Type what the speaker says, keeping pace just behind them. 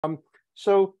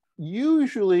So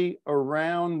usually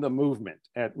around the movement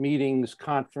at meetings,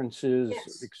 conferences,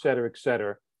 Yes. et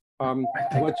cetera, I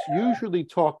think what's usually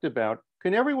talked about,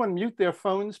 can everyone mute their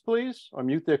phones, please, or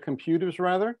mute their computers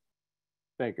rather?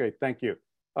 Thank you.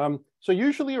 So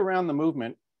usually around the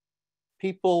movement,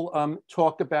 people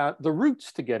talk about the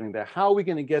routes to getting there. How are we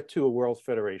going to get to a world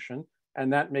federation?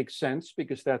 And that makes sense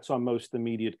because that's our most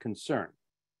immediate concern.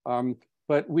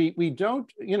 But we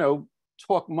don't,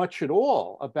 talk much at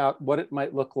all about what it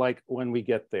might look like when we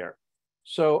get there.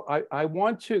 So I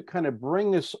want to kind of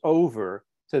bring us over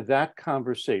to that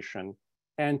conversation,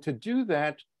 and to do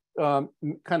that,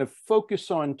 kind of focus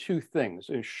on two things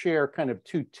and share kind of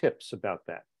two tips about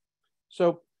that.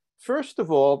 So first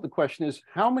of all, the question is,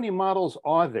 how many models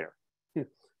are there?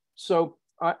 So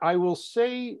I will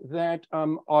say that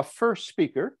our first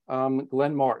speaker,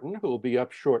 Glenn Martin, who will be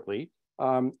up shortly,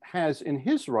 has in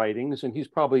his writings, and he's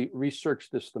probably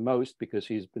researched this the most because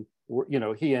he's been,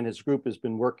 he and his group has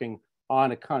been working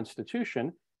on a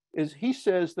constitution, is he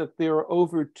says that there are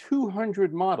over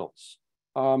 200 models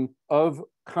of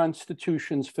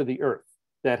constitutions for the earth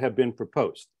that have been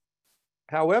proposed.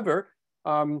 However,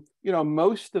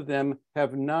 most of them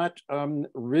have not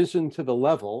risen to the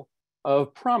level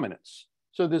of prominence.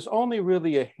 So there's only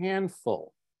really a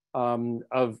handful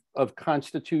of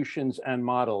constitutions and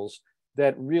models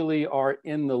that really are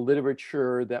in the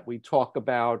literature that we talk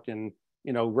about and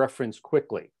reference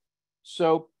quickly.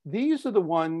 So these are the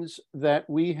ones that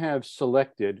we have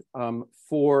selected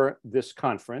for this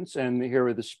conference, and here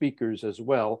are the speakers as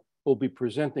well who'll be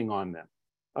presenting on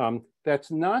them. That's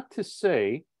not to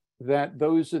say that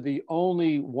those are the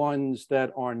only ones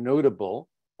that are notable,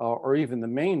 or even the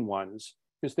main ones,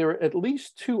 because there are at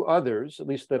least two others, at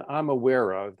least that I'm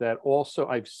aware of, that also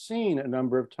I've seen a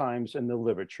number of times in the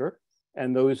literature,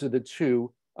 and those are the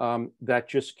two that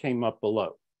just came up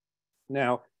below.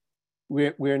 Now,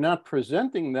 we're not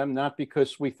presenting them, not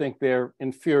because we think they're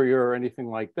inferior or anything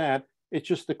like that. It's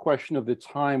just a question of the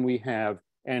time we have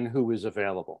and who is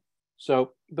available.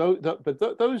 So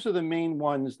those are the main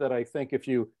ones that I think, if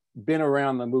you've been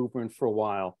around the movement for a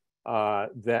while,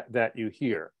 that you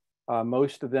hear.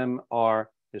 Most of them are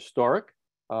historic.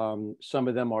 Some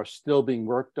of them are still being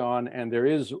worked on, and there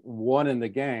is one in the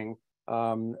gang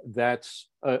that's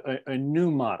a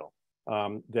new model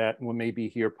that may be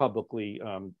here publicly,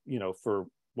 for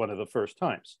one of the first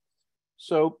times.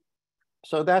 So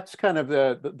that's kind of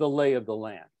the lay of the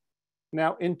land.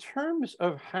 Now, in terms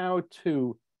of how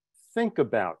to think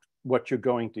about what you're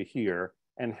going to hear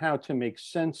and how to make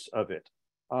sense of it,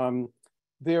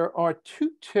 there are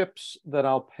two tips that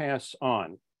I'll pass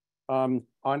on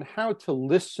how to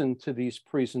listen to these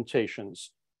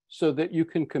presentations so that you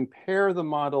can compare the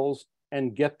models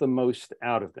and get the most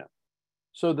out of them.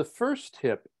 So the first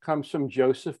tip comes from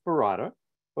Joseph Barata,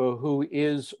 who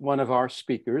is one of our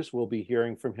speakers. We'll be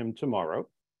hearing from him tomorrow.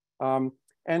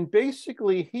 And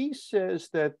basically, he says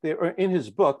that in his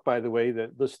book, by the way,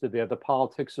 that listed there, The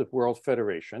Politics of World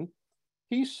Federation,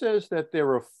 he says that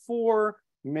there are four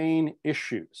main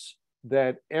issues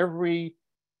that every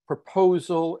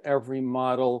proposal, every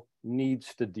model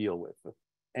needs to deal with.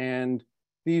 And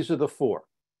these are the four.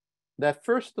 That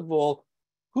first of all,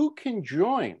 who can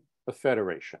join a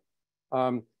federation?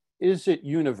 Is it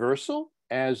universal,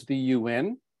 as the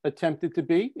UN attempted to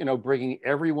be, bringing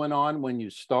everyone on when you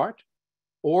start?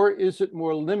 Or is it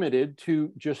more limited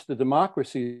to just the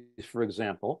democracies, for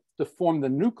example, to form the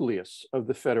nucleus of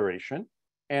the federation?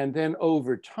 And then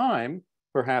over time,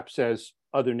 perhaps as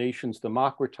other nations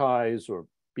democratize or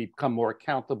become more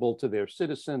accountable to their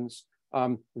citizens,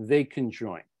 they can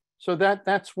join. So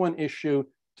that's one issue,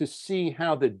 to see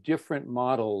how the different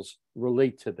models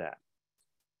relate to that.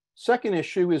 Second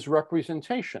issue is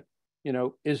representation.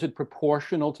 Is it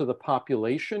proportional to the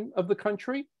population of the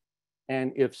country?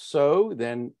 And if so,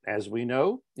 then as we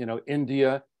know,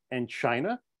 India and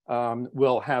China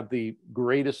will have the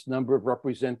greatest number of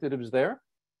representatives there.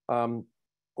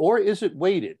 Or is it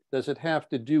weighted? Does it have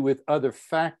to do with other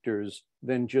factors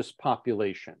than just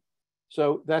population?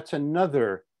 So that's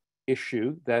another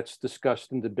issue that's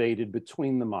discussed and debated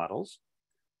between the models.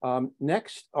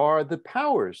 Next are the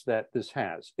powers that this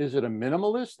has. Is it a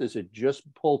minimalist? Is it just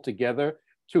pulled together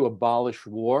to abolish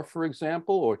war, for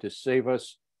example, or to save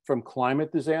us from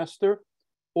climate disaster?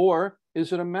 Or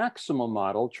is it a maximal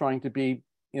model trying to be,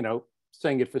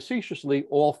 saying it facetiously,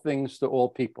 all things to all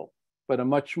people, but a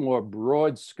much more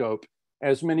broad scope,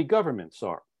 as many governments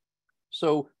are?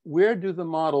 So where do the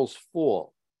models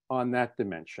fall on that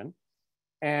dimension?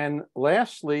 And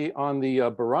lastly, on the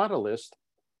Barata list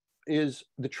is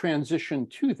the transition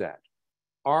to that.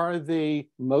 Are they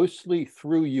mostly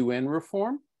through UN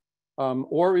reform?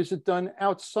 or is it done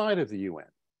outside of the UN?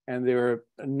 And there are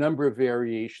a number of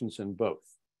variations in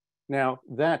both. Now,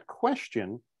 that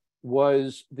question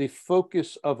was the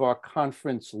focus of our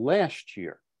conference last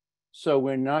year. So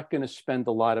we're not going to spend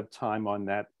a lot of time on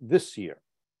that this year.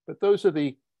 But those are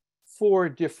the 4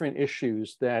 different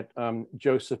issues that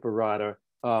Joseph Barata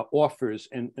offers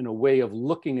in a way of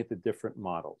looking at the different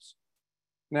models.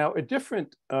 Now, a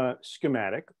different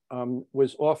schematic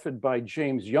was offered by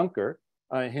James Juncker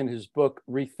in his book,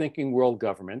 Rethinking World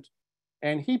Government.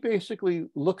 And he basically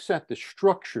looks at the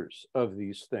structures of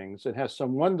these things and has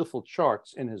some wonderful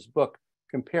charts in his book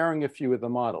comparing a few of the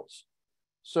models.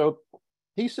 So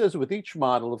he says with each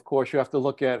model, of course, you have to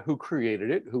look at who created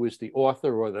it, who is the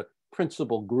author or the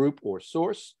principal group or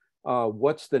source,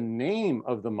 what's the name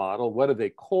of the model, what do they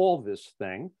call this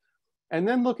thing, and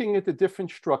then looking at the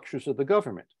different structures of the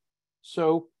government.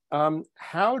 So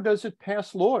how does it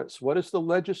pass laws? What does the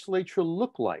legislature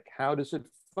look like? How does it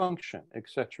function, et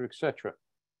cetera, et cetera.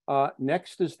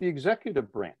 Next is the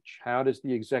executive branch. How does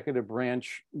the executive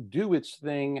branch do its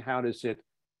thing? How does it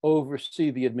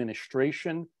oversee the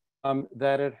administration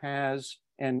that it has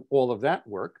and all of that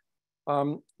work?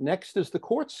 Next is the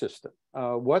court system.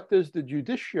 What does the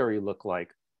judiciary look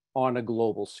like on a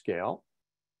global scale?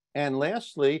 And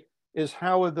lastly is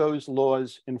how are those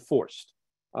laws enforced,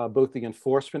 both the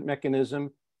enforcement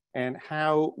mechanism and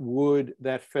how would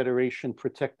that federation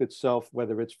protect itself,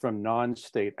 whether it's from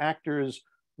non-state actors,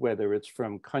 whether it's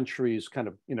from countries kind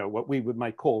of, what we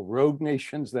might call rogue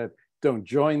nations that don't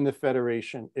join the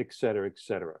federation, et cetera, et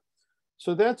cetera.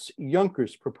 So that's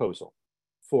Juncker's proposal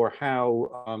for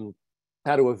how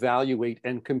to evaluate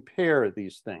and compare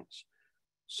these things.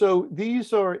 So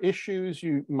these are issues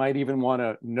you might even want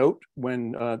to note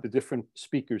when the different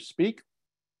speakers speak.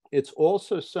 It's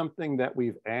also something that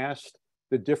we've asked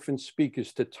the different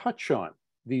speakers to touch on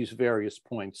these various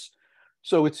points.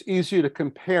 So it's easier to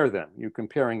compare them. You're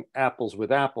comparing apples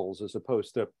with apples as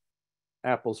opposed to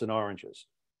apples and oranges.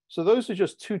 So those are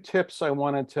just 2 tips I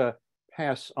wanted to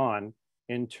pass on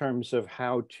in terms of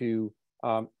how to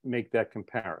make that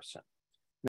comparison.